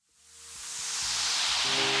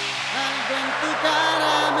tu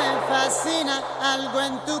cara me fascina, algo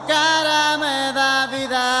en tu cara me da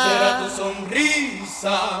vida. Será tu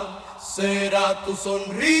sonrisa, será tu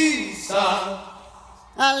sonrisa.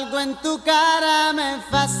 Algo en tu cara me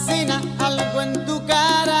fascina, algo en tu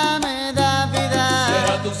cara me da vida.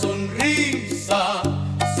 Será tu sonrisa,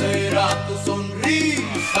 será tu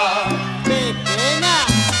sonrisa. Pequeña,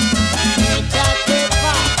 échate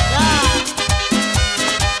pa' acá.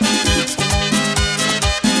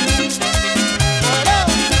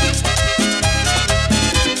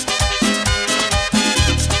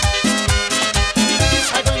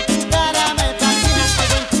 Algo en tu cara me fascina,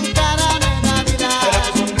 algo en tu cara me da vida. Será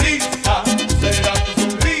tu sonrisa, será tu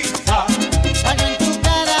sonrisa. Algo en tu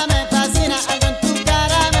cara me fascina, algo en tu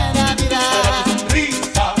cara me da vida. Será tu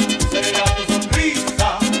sonrisa, será tu sonrisa.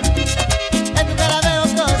 En tu cara veo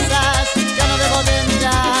cosas que no dejo de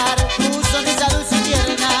mirar. Tu sonrisa dulce y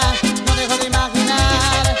tierna, no dejo de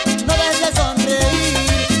imaginar. No dejes de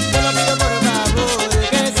sonreír, te lo pido por favor.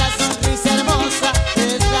 Que esa sonrisa hermosa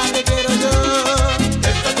es la que quiero yo.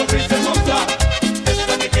 Esta sonrisa hermosa es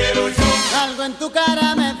la que quiero yo. Algo en tu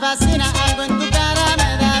cara me fascina, algo en tu cara me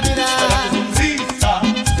da vida.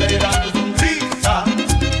 Será tu sonrisa,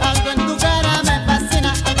 Algo en tu cara me fascina,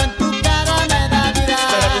 algo en tu cara me da vida.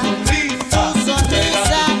 será tu sonrisa, Tu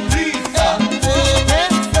sonrisa, será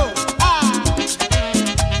tu sonrisa.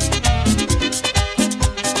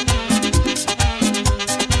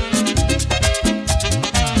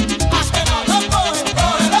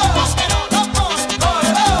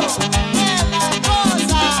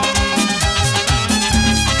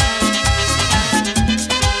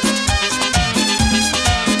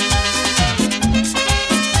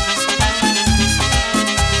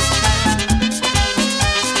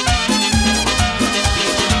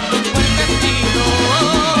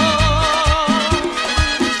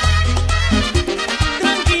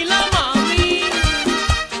 Tranquila, mami.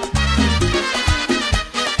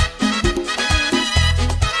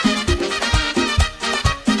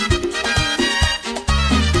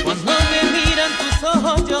 Cuando me miran tus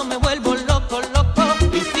ojos yo me vuelvo loco, loco.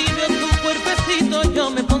 Y si veo tu cuerpecito yo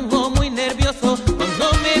me pongo muy nervioso.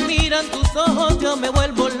 Cuando me miran tus ojos yo me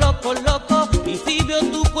vuelvo loco, loco. Y si veo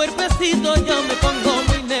tu cuerpecito yo me pongo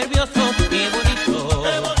muy nervioso. Qué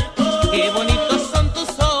bonito, qué bonitos son tus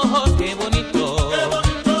ojos, qué bonito,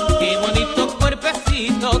 qué bonito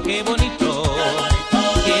cuerpecito, qué bonito,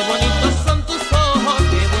 qué bonitos son tus ojos,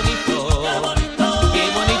 qué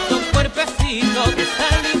bonito cuerpecito, esa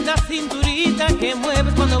linda cinturita que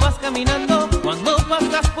mueves cuando vas caminando, cuando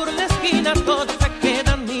pasas por la esquina todos se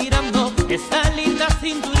quedan mirando, esa linda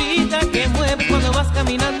cinturita que mueves cuando vas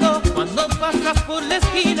caminando, cuando pasas por la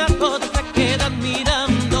esquina todos se quedan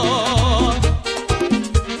mirando.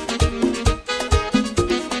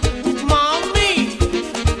 Mami,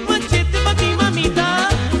 machete pa' ti, mamita.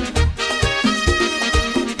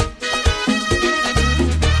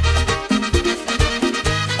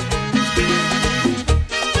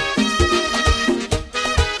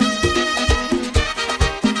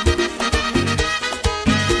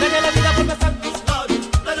 Dale la vida por besar tus labios.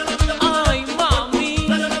 Ay, mami.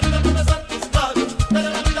 Dale la vida por besar tus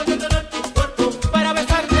labios.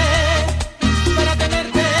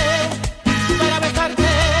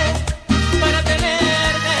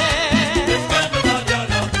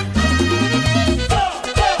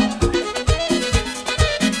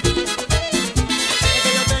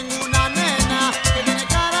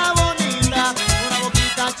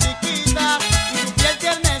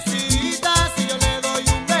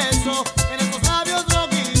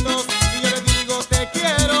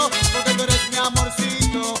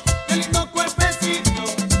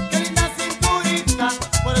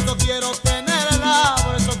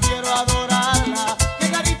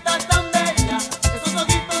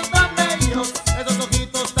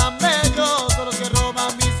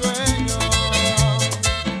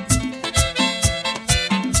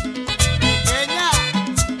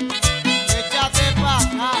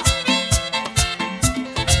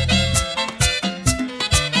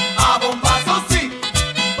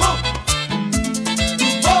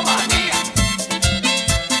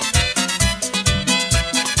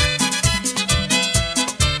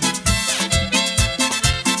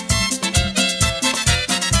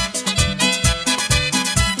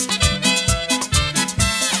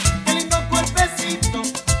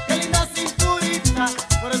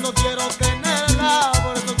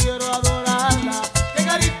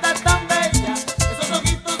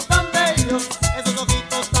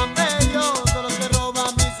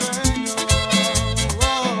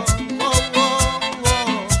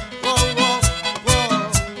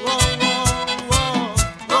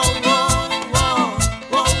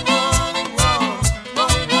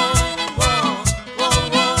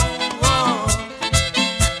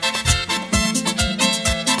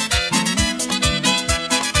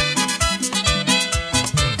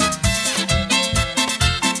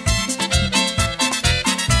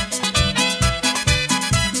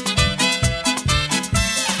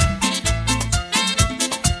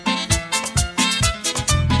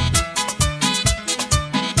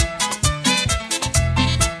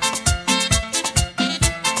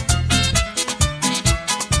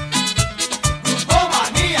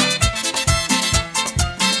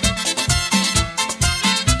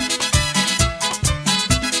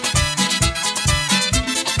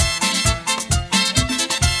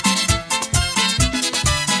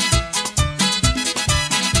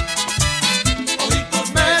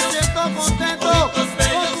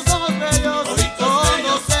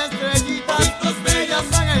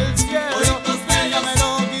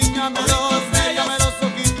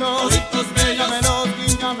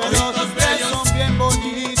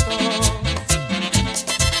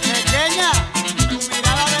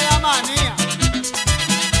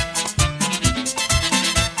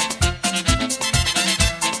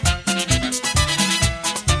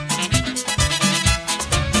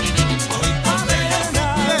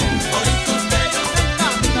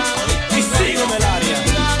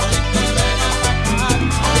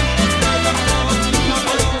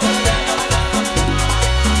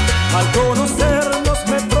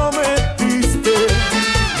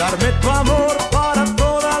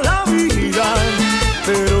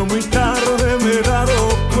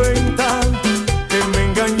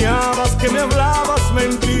 hablabas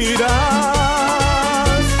mentiras.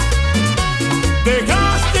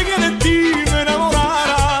 Dejaste que de ti me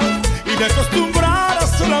enamorara y me acostumbrara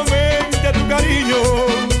solamente a tu cariño.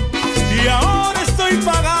 Y ahora estoy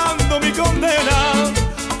pagando mi condena.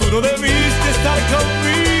 Tú no debiste estar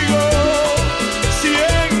conmigo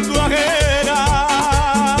siendo ajena.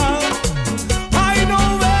 Ay,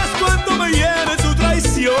 no ves cuánto me hiere tu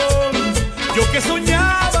traición. Yo que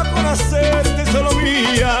soñaba con hacerte solo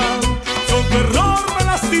mía. Con tu error me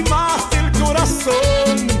lastimaste el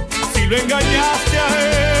corazón. Si lo engañaste a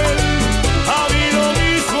él, a mí lo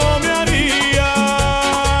mismo me haría.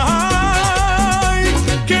 Ay,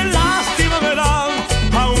 qué lástima me da.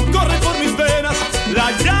 Aún corre por mis venas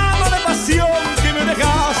la llama de pasión que me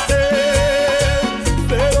dejaste.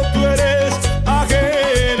 Pero tú eres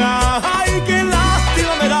ajena. Ay, qué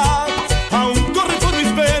lástima me da. Aún corre por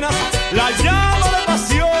mis venas la llama de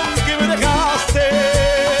pasión que me dejaste.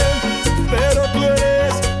 Pero tú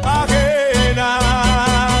eres ajena.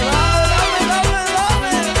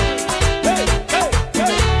 Hey, hey,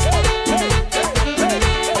 hey, hey, hey, hey, hey.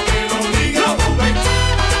 Que lo diga Rubén.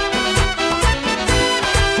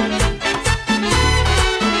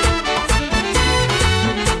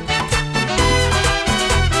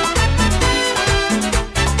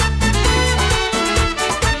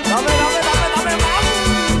 Dame, dame, dame, dame más.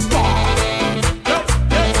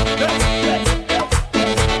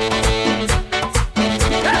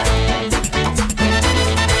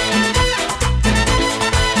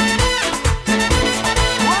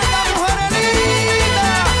 ¡Cuánta mujer linda!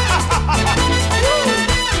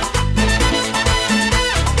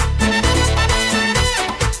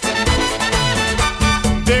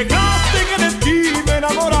 Dejaste que de ti me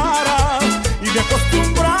enamorara y me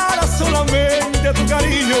acostumbrara solamente a tu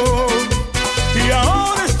cariño. Y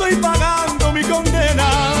ahora estoy pagando mi condena.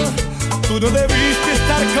 Tú no debiste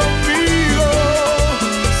estar conmigo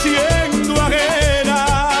siendo ajena.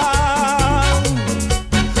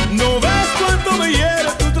 No ves cuánto me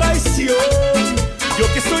hiere tu traición. Yo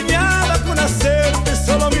que soñaba con hacerte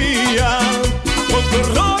solo mía. Con tu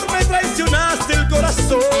error me traicionaste el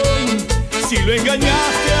corazón. Si lo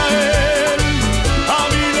engañaste a él, a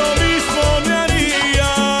mí lo mismo me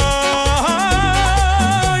haría.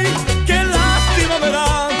 Ay, qué lástima me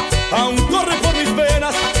da. Aún corre por mis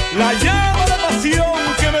venas la llama de pasión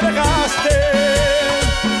que me dejaste.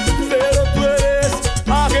 Pero tú eres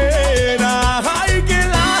ajena. Ay, qué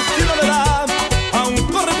lástima me da. Aún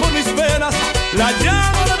corre por mis venas la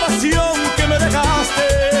llama de pasión que me dejaste.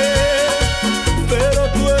 Pero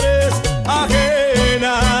tú eres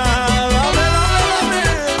ajena. Dame, dame, dame.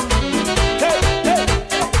 Hey, hey, hey,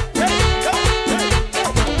 hey, hey.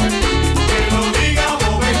 Que lo diga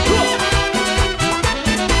Rubén.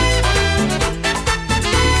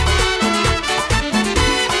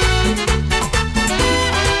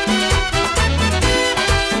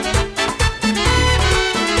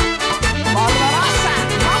 Barbaraza,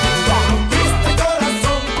 rompiste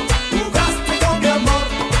corazón, jugaste con mi amor,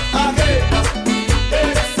 ajena,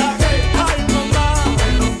 eres ajena. Ay, mamá, me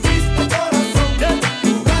rompiste corazón,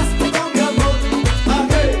 jugaste con mi amor,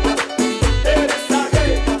 ajena, eres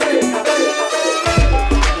ajena.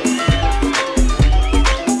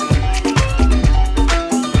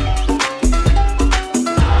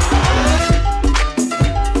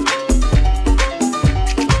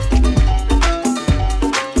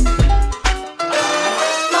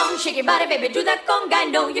 Come on, shake your body, baby, do that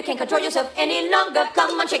conga. No, you can't control yourself any longer.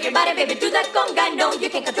 Come on, shake your body, baby, do that conga. No, you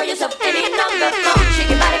can't control yourself any longer. Come on, shake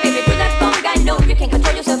your body, baby, do that conga. No, you can't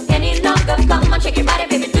control yourself any longer. Come on, shake your body,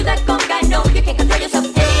 baby, do that conga. No, you can't control yourself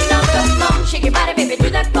any longer. Come on, shake your body, baby, do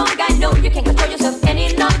that conga. No, you can't control yourself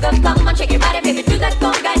any longer. Come on, shake your body, baby, do that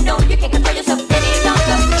conga. No, you can't control yourself any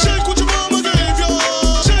longer. Shake what your mama gave ya.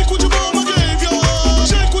 Shake what your mama gave ya.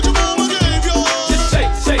 Shake what your mama gave ya. Just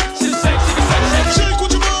shake, shake, just shake, shake, shake, shake. Shake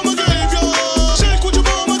what your mama gave ya. Shake what your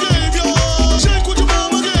mama gave ya. Shake what your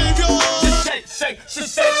mama gave ya. Just shake, shake,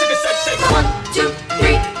 just shake, shake, shake, shake. 1, 2,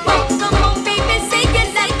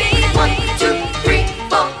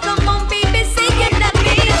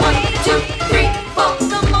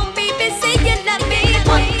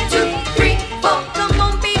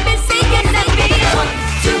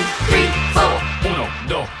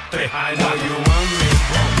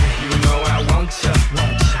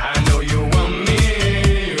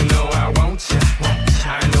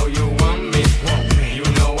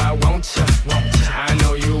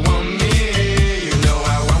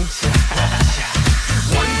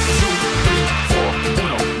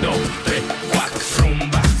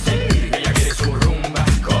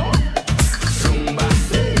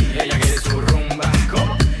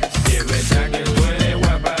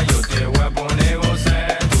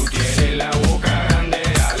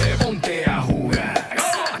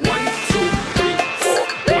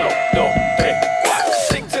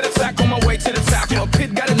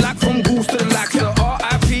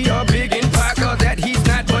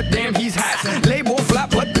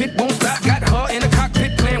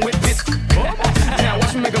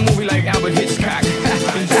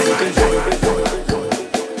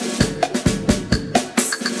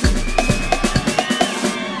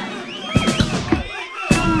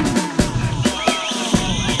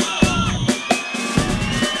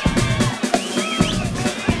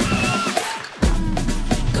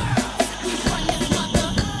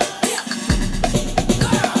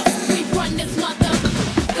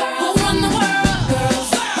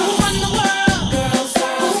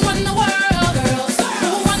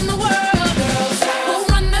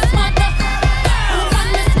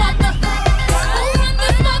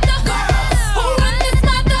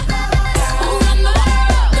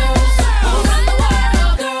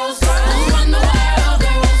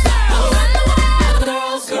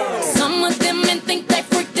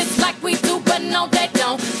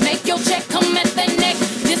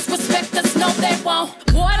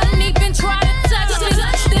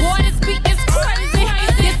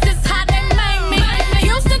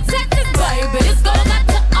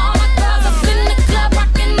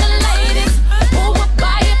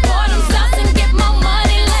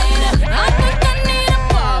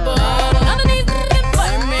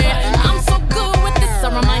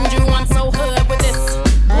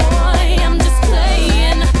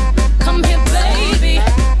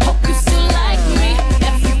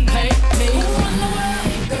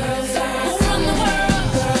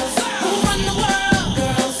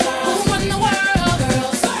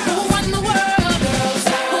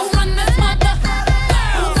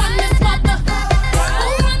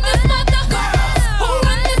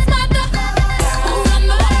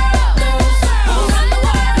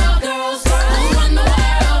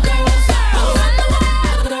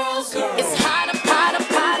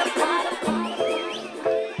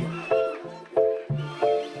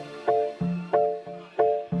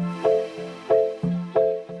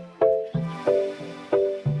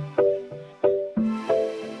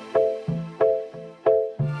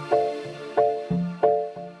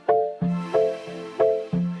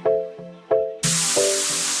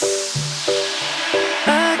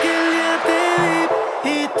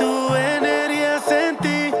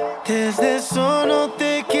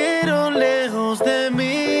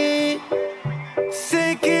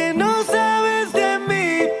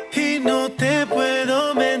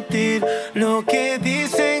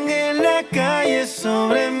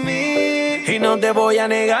 te voy a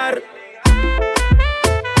negar.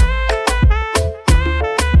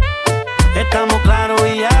 Estamos claros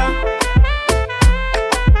y ya.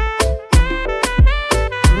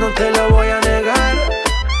 No te lo voy a negar.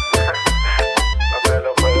 No te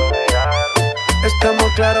lo puedo negar.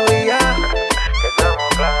 Estamos claros y ya.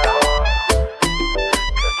 Estamos claros.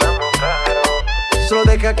 Estamos claros. Solo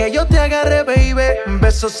deja que yo te agarre, baby.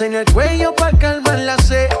 Besos en el cuello pa' calmar la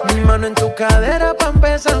sed. Mi mano en tu cadera pa'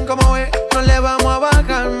 empezar, como ves. No le vamos a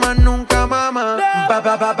bajar más nunca, mamá.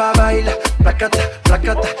 Baila, placata,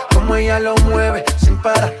 placata. Como ella lo mueve, sin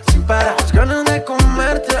parar, sin parar. Las ganas de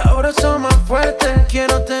comerte, ahora son más fuertes.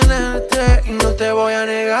 Quiero tenerte y no te voy a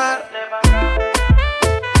negar.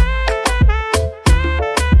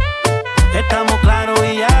 Estamos claros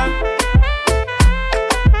y ya.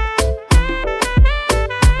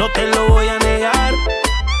 No te lo voy a negar.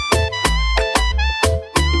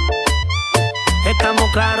 Estamos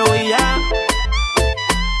claros y ya.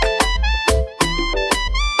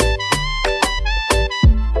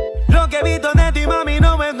 Lo que he visto de ti, mami,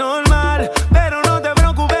 no es normal. Pero no te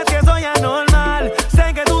preocupes que soy anormal.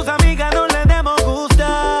 Sé que tus amigas no les debemos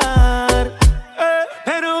gustar.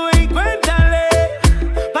 Pero ven, cuéntale,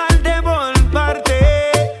 parte por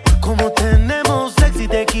parte. Como tenemos sexy,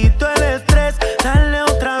 te quito el estrés. Dale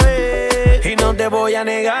otra vez. Y no te voy a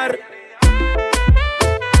negar.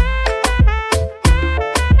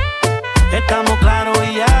 Estamos claros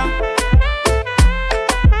y ya.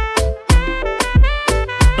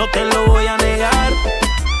 No te lo voy a negar.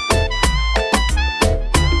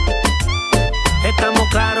 Estamos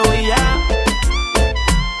claros y ya.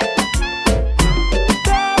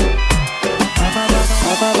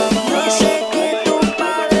 Yo sé que tus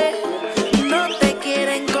padres no te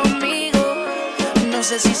quieren conmigo. No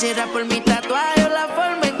sé si será por mi tatuaje o la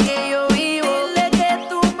forma en que yo vivo. Dile que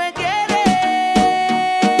tú me quieres,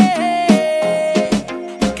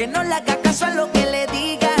 que no le hagas caso a lo que le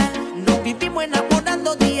diga. Nos vivimos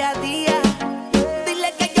enamorando día a día.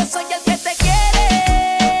 Dile que yo soy el que te quiere.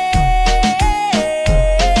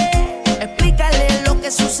 Explícale lo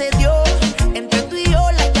que sucedió. Entre tú y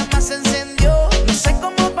yo la llama se encendió. No sé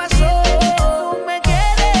cómo pasó. Tú me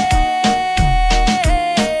quieres,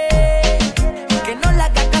 que no le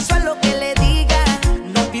hagas caso a lo que le diga.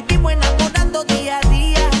 Nos vivimos enamorando día a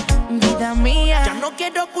día. Vida mía, ya no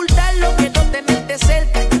quiero ocultarlo, quiero tenerte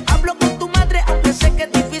cerca. Hablo con tu madre, aunque sé que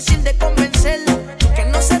es difícil de convencerla. Que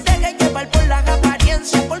no se deje llevar por las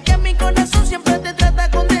apariencias, porque mi corazón siempre te trata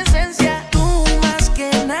con decencia. Tú más que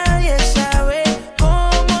nadie sabes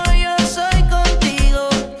cómo yo soy contigo.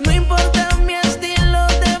 No importa mi estilo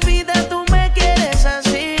de vida, tú me quieres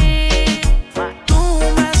así. Tú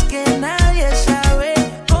más que nadie sabes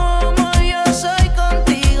cómo yo soy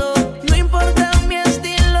contigo. No importa mi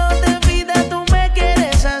estilo de vida, tú me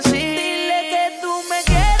quieres así. Dile que tú me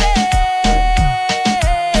quieres.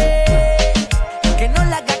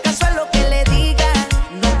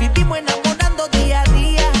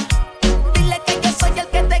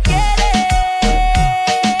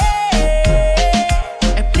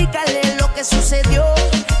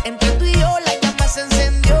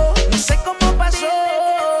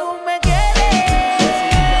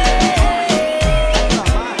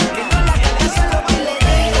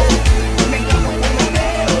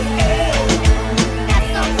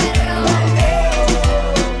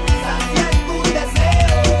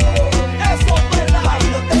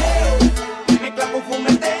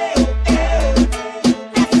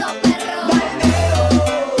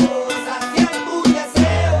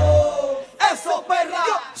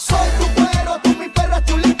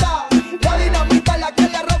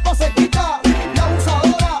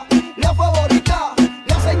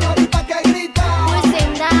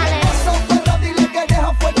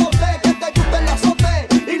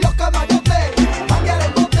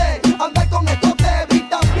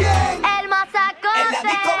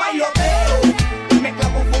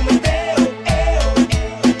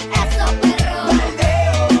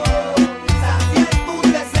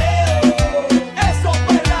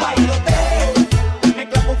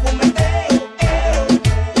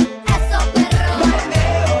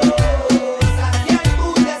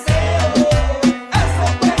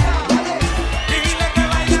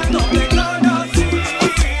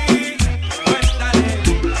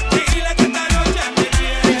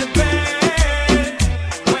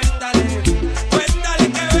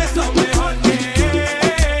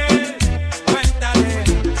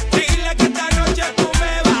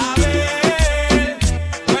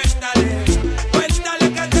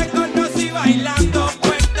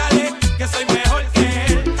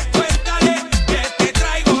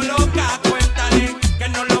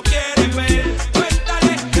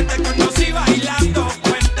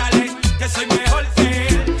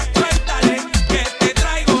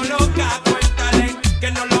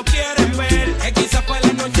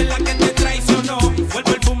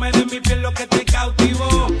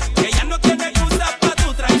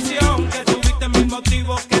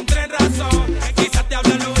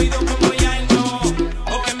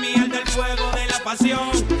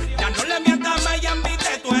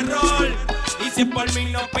 Si por mí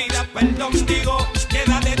no pidas perdón, digo,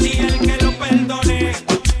 queda de ti el que lo perdone,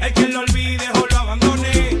 el que lo olvide o lo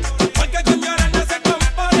abandone, porque con llorar no se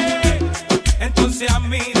compone. Entonces a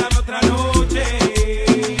mí dame otra noche,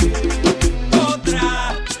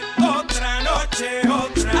 otra noche,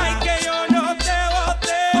 otra. Ay, que yo no te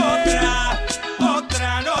bote,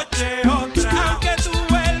 otra noche, otra. Aunque tú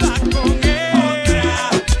vuelvas con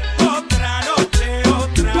él, otra noche,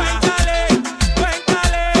 otra.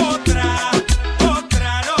 Cuéntale,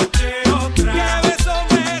 otra noche, otra. Que beso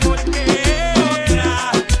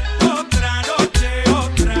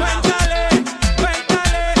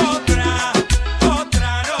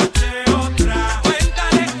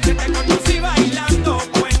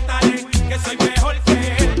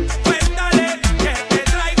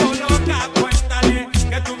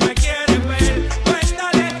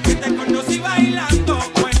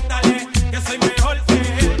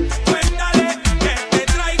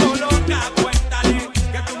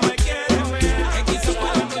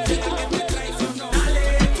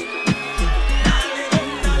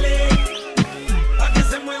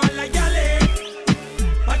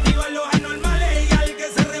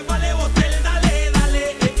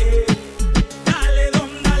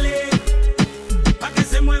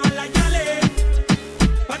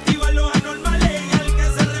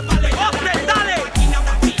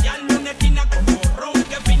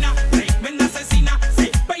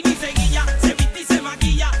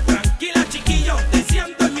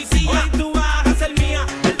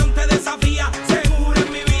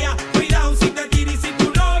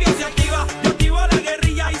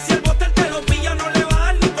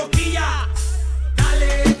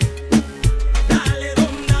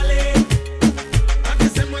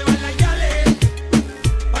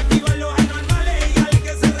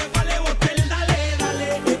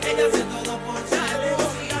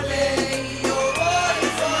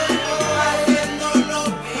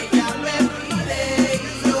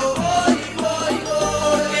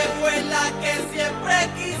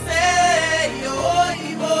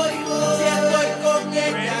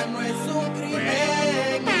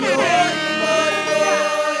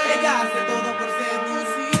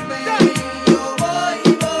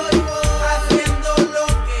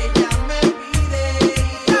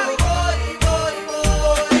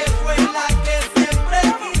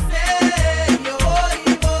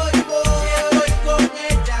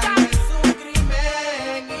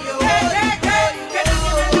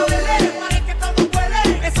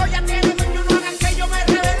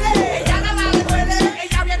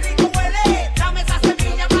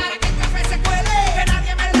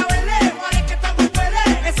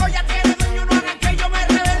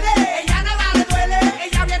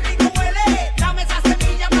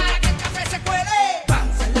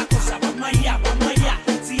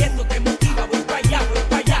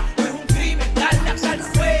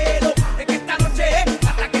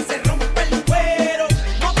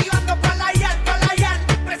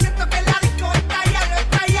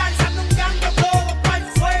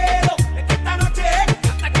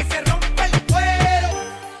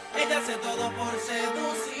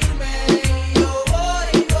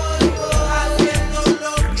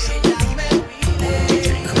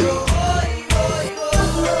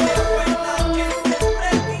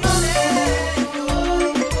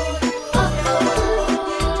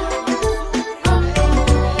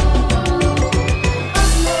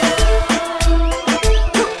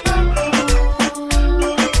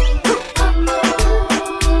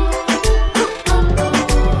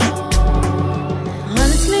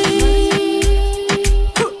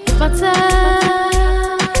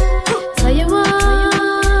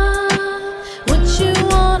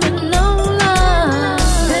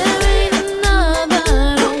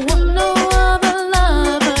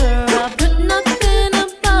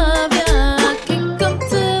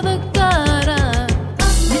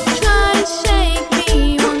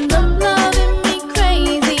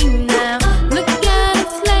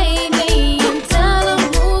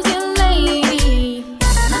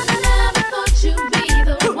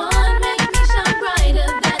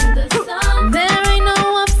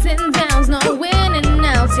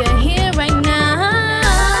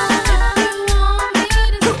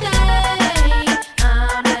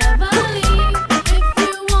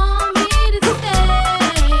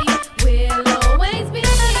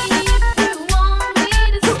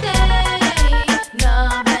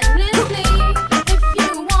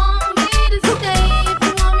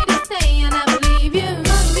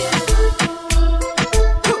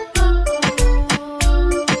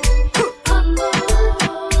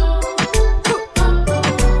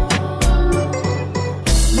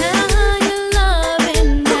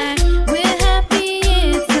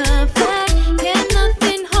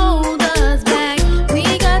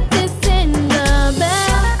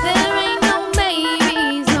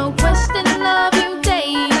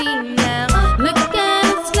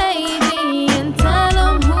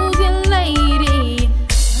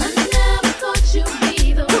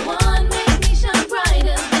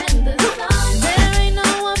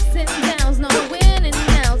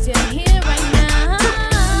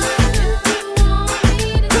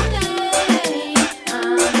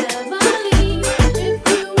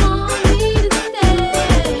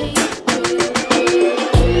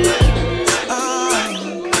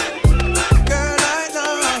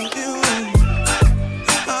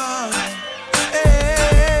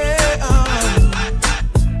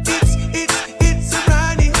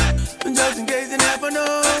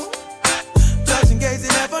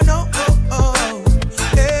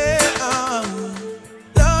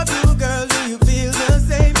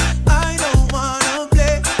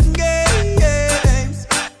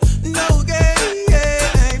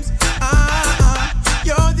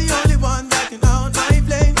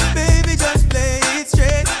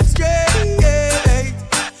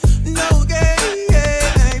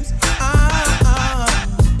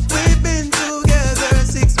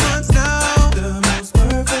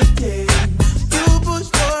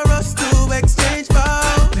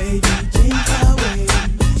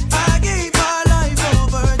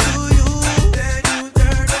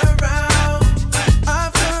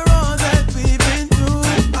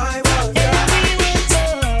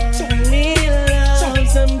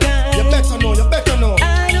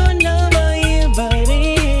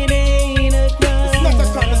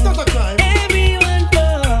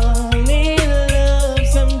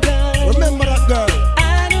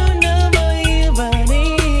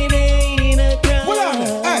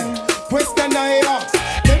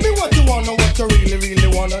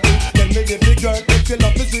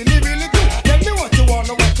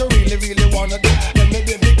wanna do. Tell me,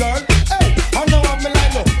 baby girl, hey, I know what me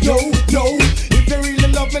like, no. Yo, yo, if you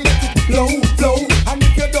really love me, let it flow, flow. And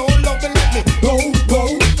if you don't love me, let me go, go.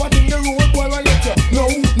 What in the road, boy, I let you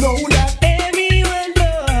know that. Everyone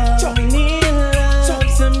falling in love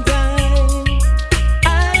sometime.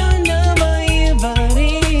 I don't know about you, but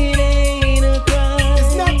it ain't a crime.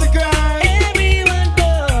 It's not a crime. Everyone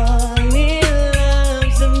falling in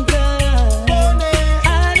love sometime.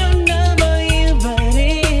 I don't know about you, but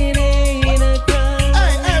it ain't a crime.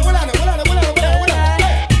 Hey, what on it?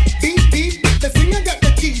 Beep, beep, the singer got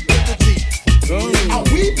the key to the G. And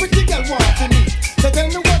we pretty girl want to meet. So tell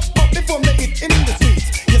me what's up before me hit in the streets.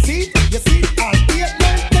 You see, I'll be at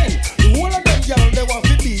 9, 10. The whole of them girl, they want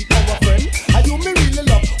to be our friend. And you me really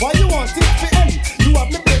love, why you want it to end? You have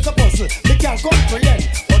me place a puzzle, they can't comprehend.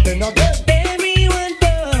 But then again, Everyone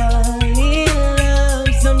falling in love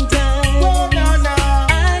sometime. oh, no.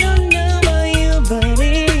 I don't know about you, but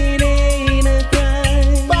it ain't a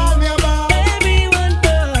crime. Ball me about. Everyone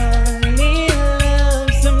falling in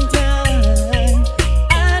love sometime.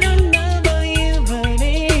 I don't know about you, but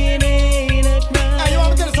it ain't a crime. Hey, you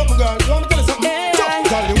want me to tell you something, girl? You want me to tell you something? Yeah.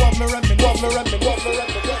 Girl, you want me rapping.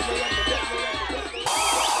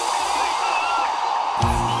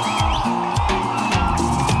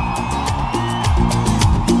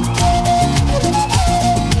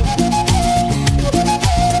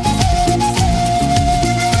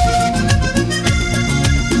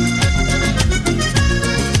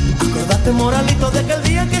 Acordate, moralito, de que el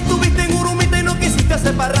día que estuviste en Urumita y no quisiste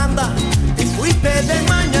hacer parranda, te fuiste de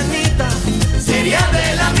mañanita, sería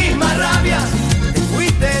de la misma rabia. Te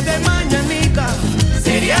fuiste de mañanita,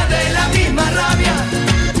 sería de la misma rabia.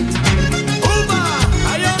 ¡Upa!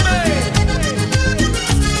 ¡Ay, hombre!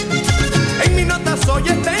 En mi nota soy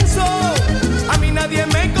extenso, a mí nadie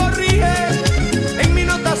me corrige. En mi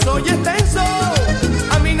nota soy extenso,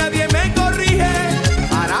 a mí nadie me corrige.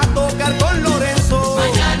 Para tocar con Lorenzo,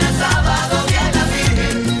 Mañana sábado, Día de la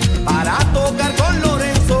Virgen. para tocar con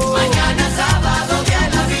Lorenzo. Mañana sábado, Día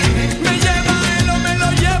de la Virgen. Me lleva él o me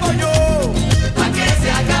lo llevo yo. Pa' que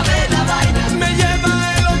se acabe la vaina. Me lleva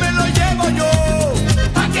él o me lo llevo yo.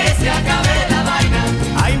 Pa' que se acabe la vaina.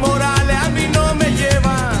 Ay, Morales a mí no me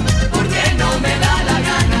lleva. Porque no me da la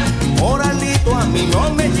gana. Moralito a mí no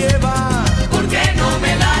me lleva. Porque no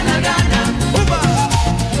me da la gana. ¡Upa!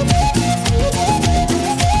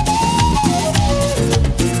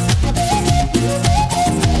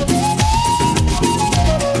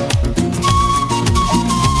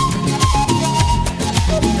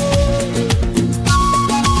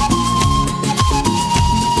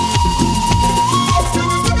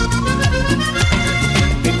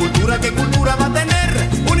 ¿Qué cultura va a tener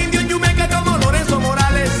un indio yumeca como Lorenzo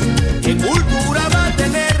Morales? ¿Qué cultura va a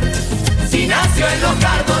tener Si nació en los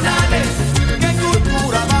Cardonales. ¿Qué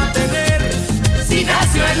cultura va a tener? Si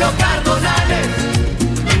nació en los Cardonales.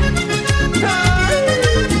 ¡Ay!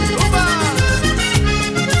 ¡Upa!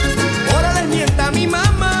 Morales mienta a mi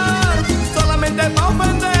mamá, solamente pa'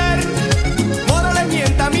 ofender. Morales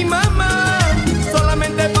mienta a mi mamá,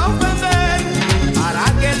 solamente pa' ofender. Para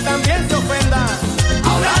que él también se ofenda,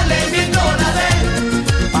 Ahora le miento la de él.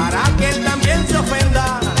 para que él también se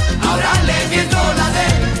ofenda. Ahora le miento la de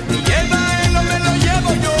él. Me lleva él o me lo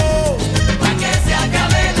llevo yo. Pa' que se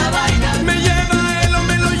acabe la vaina. Me lleva él o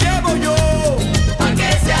me lo llevo yo. Pa' que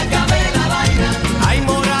se acabe la vaina. Ay,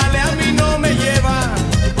 Morales a mí no me lleva.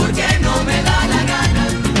 Porque no me da la gana.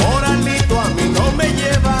 Moralito a mí no me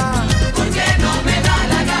lleva. Porque no me da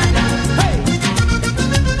la gana. ¡Hey!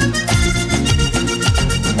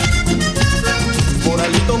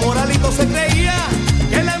 Moralito se creía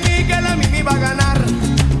que la mí me iba a ganar.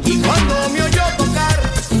 Y cuando me oyó tocar,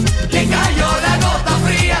 Le cayó la gota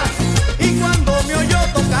fría. y cuando me oyó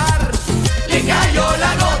tocar, Le cayó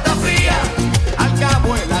la gota fría. al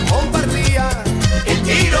cabo él la compartía. El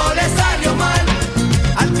tiro le salió mal.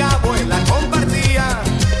 Al cabo él la compartía.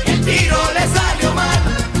 El tiro le salió mal.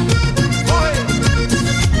 ¡Oye!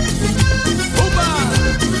 ¡Upa!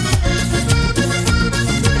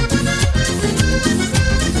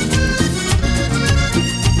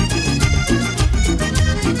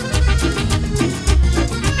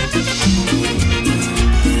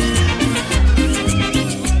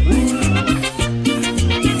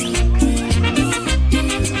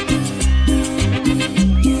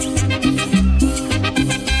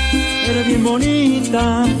 Eres bien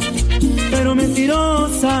bonita, pero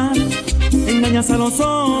mentirosa. Engañas a los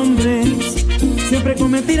hombres, siempre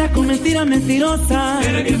con mentiras, mentirosas.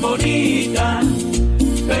 Eres bien bonita,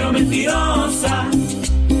 pero mentirosa.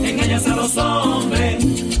 Engañas a los hombres,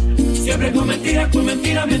 siempre con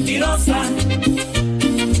mentiras, mentirosas.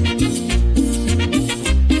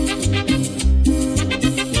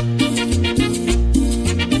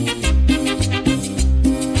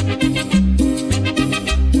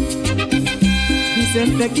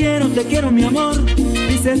 te quiero mi amor.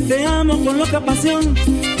 Dices te amo con loca pasión,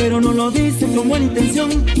 pero no lo dices con buena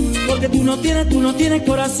intención, porque tú no tienes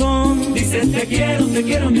corazón. Dices te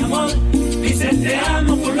quiero mi amor. Dices te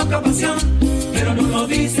amo con loca pasión, pero no lo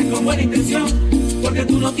dices con buena intención, porque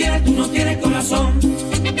tú no tienes corazón.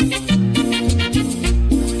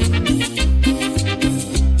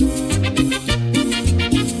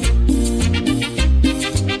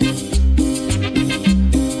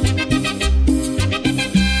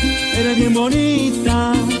 Eres bien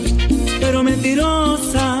bonita, pero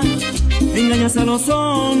mentirosa, engañas a los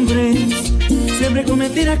hombres, siempre con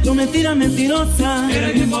mentiras, mentirosa.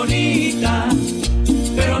 Eres bien bonita,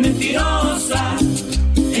 pero mentirosa,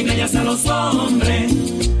 engañas a los hombres,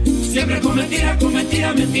 siempre con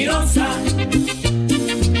mentiras, mentirosa.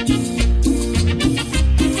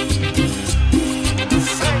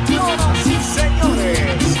 Señoras y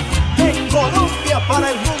señores, en Colombia para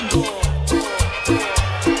el mundo.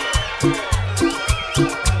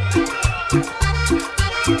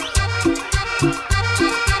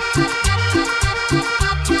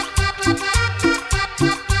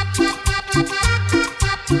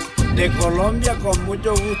 De Colombia con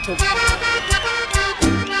mucho gusto.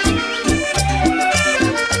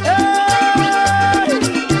 ¡Ey!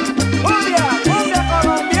 ¡Cumbia, cumbia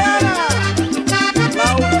colombiana! La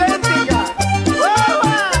auténtica.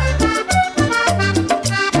 ¡Uah!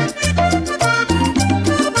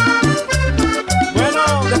 Bueno,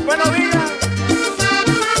 después no digan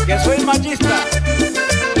que soy machista.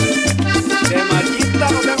 De machista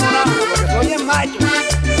no tengo nada, porque soy el macho.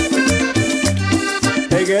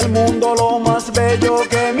 En el mundo lo más bello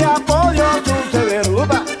que me ha podido suceder,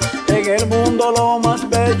 en el mundo lo más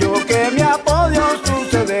bello que me ha podido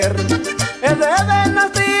suceder, es de haber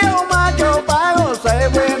nacido macho para gozar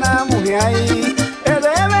buena mujer ahí, es de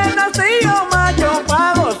haber nacido macho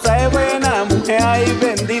para gozar buena mujer ahí,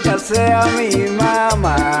 bendita sea mi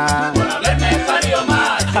mamá, por haberme parido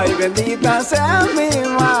macho. Ay, bendita sea mi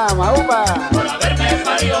mamá, por haberme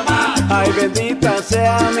parido macho. Ay, bendita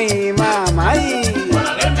sea mi mamá, ay. Por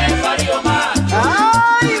haberme parido macho.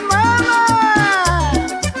 ¡Ay, mamá!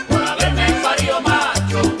 Por haberme parido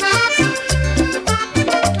macho.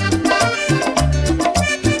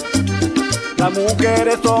 Las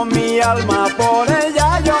mujeres son mi alma, por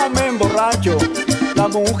ella yo me emborracho. Las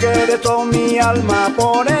mujeres son mi alma,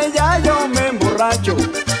 por ella yo me emborracho.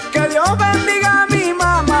 Que Dios bendiga a mi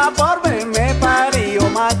mamá por verme parido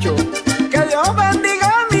macho. Que Dios bendiga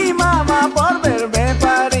a mi mamá por verme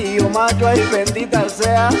parido macho. Ay, bendita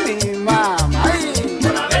sea mi mamá. Ay,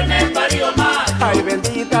 por haberme parido macho. Ay,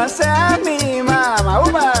 bendita sea mi mamá.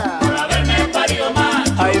 Por haberme parido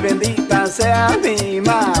macho. Ay, bendita sea mi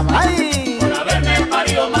mamá. Ay, por haberme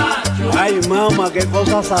parido macho. Ay, mamá, qué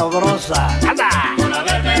cosa sabrosa. ¡Anda! Por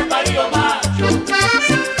haberme parido macho.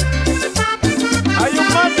 Hay un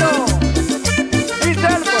macho, dice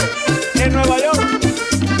él pues, en Nueva York.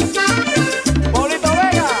 Polito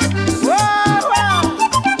Vega. ¡Wow, wow!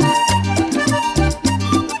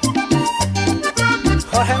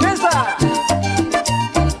 Jorge Mesa.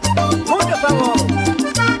 Mucho sabor.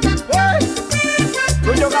 ¡Uy!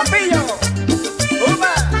 Lucho Campillo.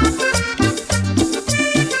 ¡Upa!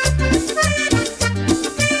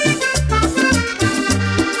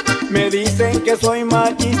 Me dicen que soy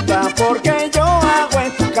machista porque yo hago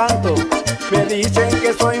estos cantos. Me dicen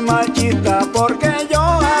que soy machista porque yo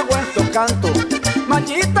hago estos cantos.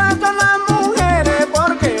 Machistas son las mujeres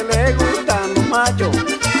porque les gustan los machos.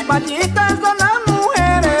 Machistas son las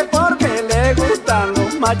mujeres porque les gustan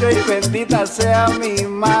los machos. Y bendita sea mi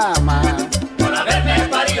mamá. Por haberme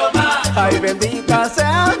parido macho. Ay, bendita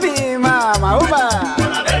sea mi mamá. ¡Upa!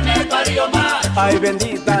 Por haberme parido macho. Ay,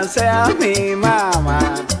 bendita sea mi mamá.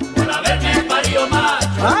 Por haberme parido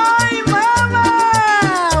macho. ¡Ay, mamá!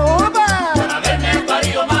 ¡Upa! Por haberme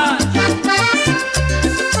parido macho.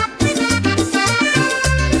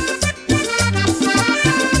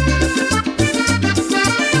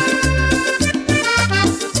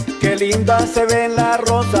 Qué linda se ve la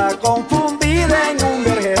rosa confundida en un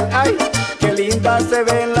vergel. Ay, qué linda se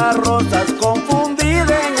ven las rosas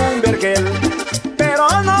confundida en un vergel. Pero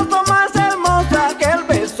no son más hermosa que el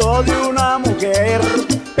beso de una mujer.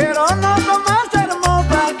 Pero no son más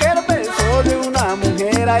hermosa que el beso de una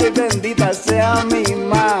mujer. Ay, bendita sea mi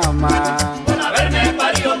mamá. Por haberme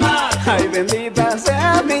parido macho. Ay, bendita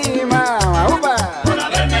sea mi mamá. ¡Upa! Por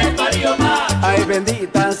haberme parido macho. Ay,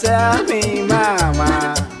 bendita sea mi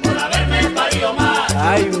mamá. Por haberme parido macho.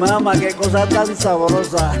 Ay, mamá, qué cosa tan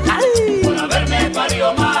sabrosa. Ay. Por haberme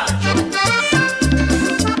parido macho.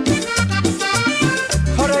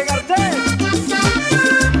 Jorge Garcés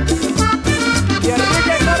y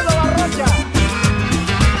Enrique Córdoba Rocha.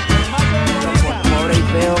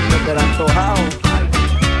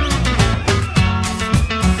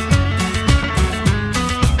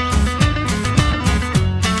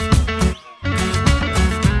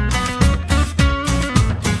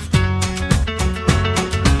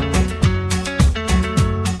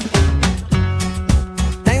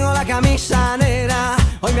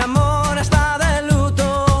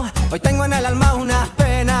 Hoy tengo en el alma una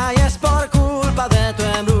pena y es por culpa de tu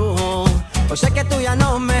embrujo. Hoy sé que tú ya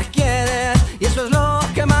no me quieres y eso es lo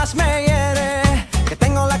que más me hiere. Que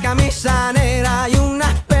tengo la camisa negra y una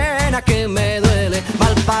pena que me duele.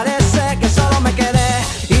 Mal parece que solo me quedé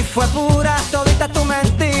y fue pura todita tu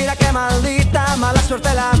mentira. Que maldita mala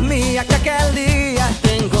suerte la mía que aquel día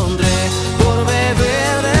te encontré. Por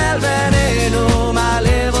beber del veneno me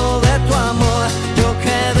alevo de tu amor. Yo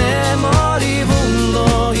quedé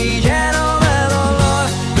moribundo y lleno de dolor.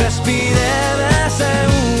 Respiré de ese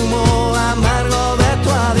humo amargo de tu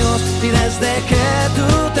adiós. Y desde que tú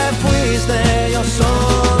te fuiste yo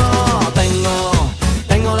solo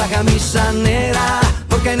tengo la camisa negra.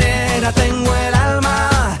 Porque negra tengo el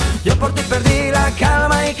alma. Yo por ti perdí la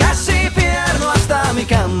calma y casi pierdo hasta mi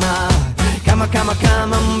cama. Cama, cama,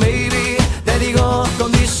 cama, baby. Te digo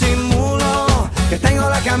con disimulo que tengo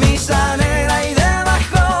la camisa negra y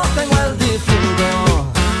debajo tengo el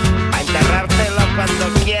difunto. A enterrártelo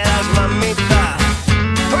cuando quieras, mamita.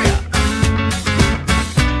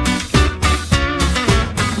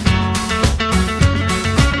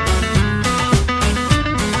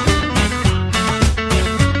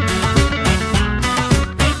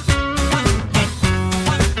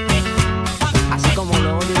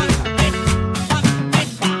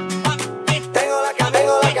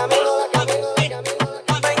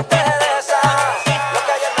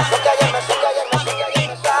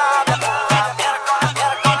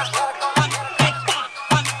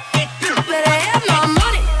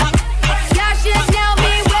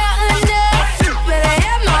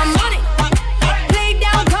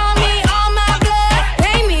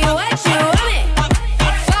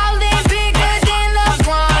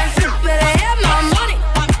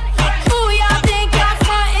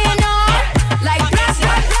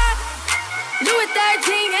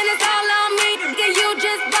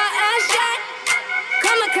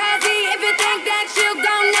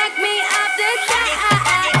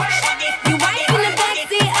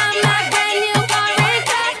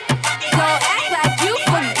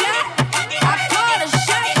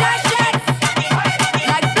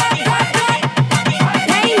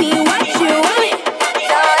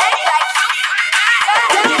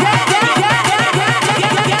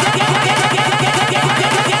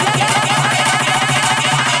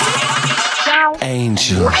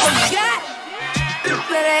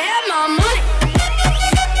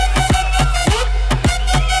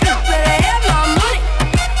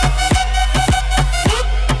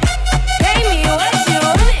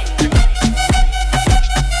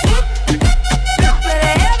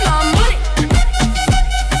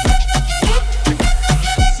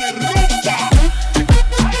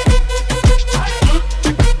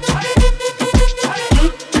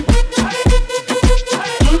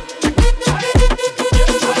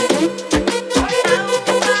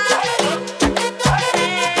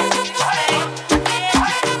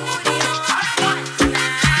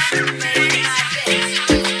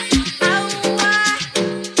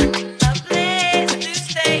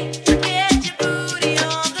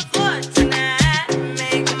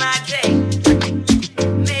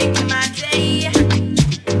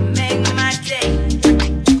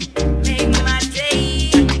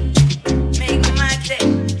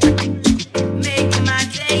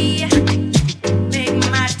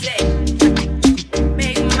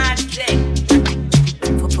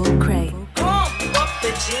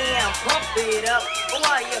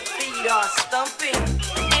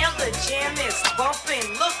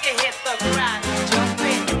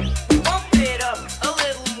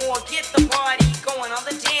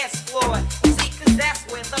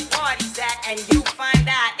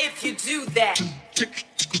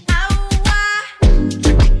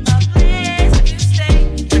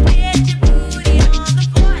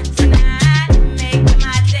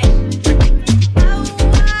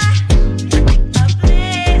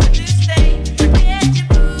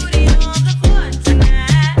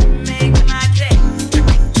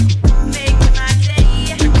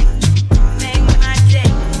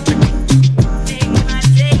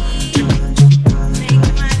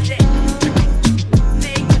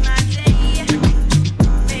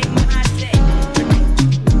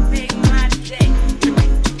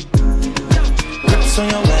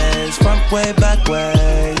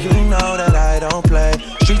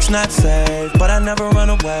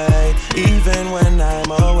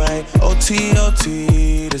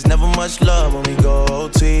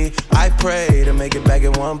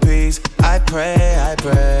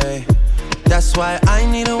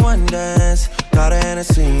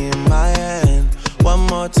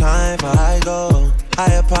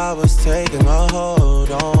 Higher powers taking a hold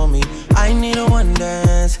on me. I need a one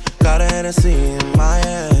dance, got a Hennessy in my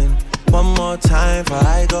hand. One more time before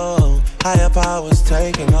I go. Higher powers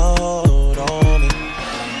taking a hold on me.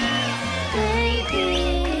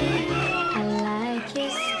 Baby, I like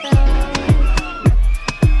your style.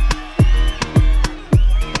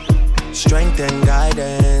 Strength and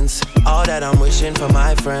guidance, all that I'm wishing for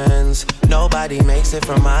my friends. Nobody makes it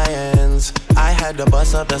from my ends. I had to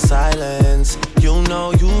bust up the silence. You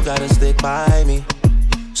know you gotta stick by me.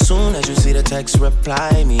 Soon as you see the text,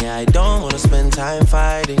 reply me. I don't wanna spend time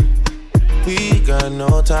fighting. We got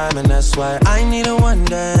no time and that's why I need a one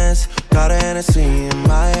dance. Got a Hennessy in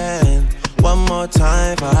my hand. One more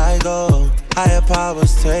time before I go. Higher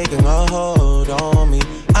powers taking a hold on me.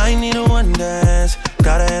 I need a one dance.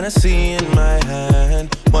 Got a Hennessy in my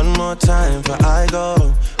hand. One more time before I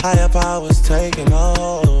go. Higher powers taking a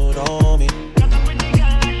hold on me.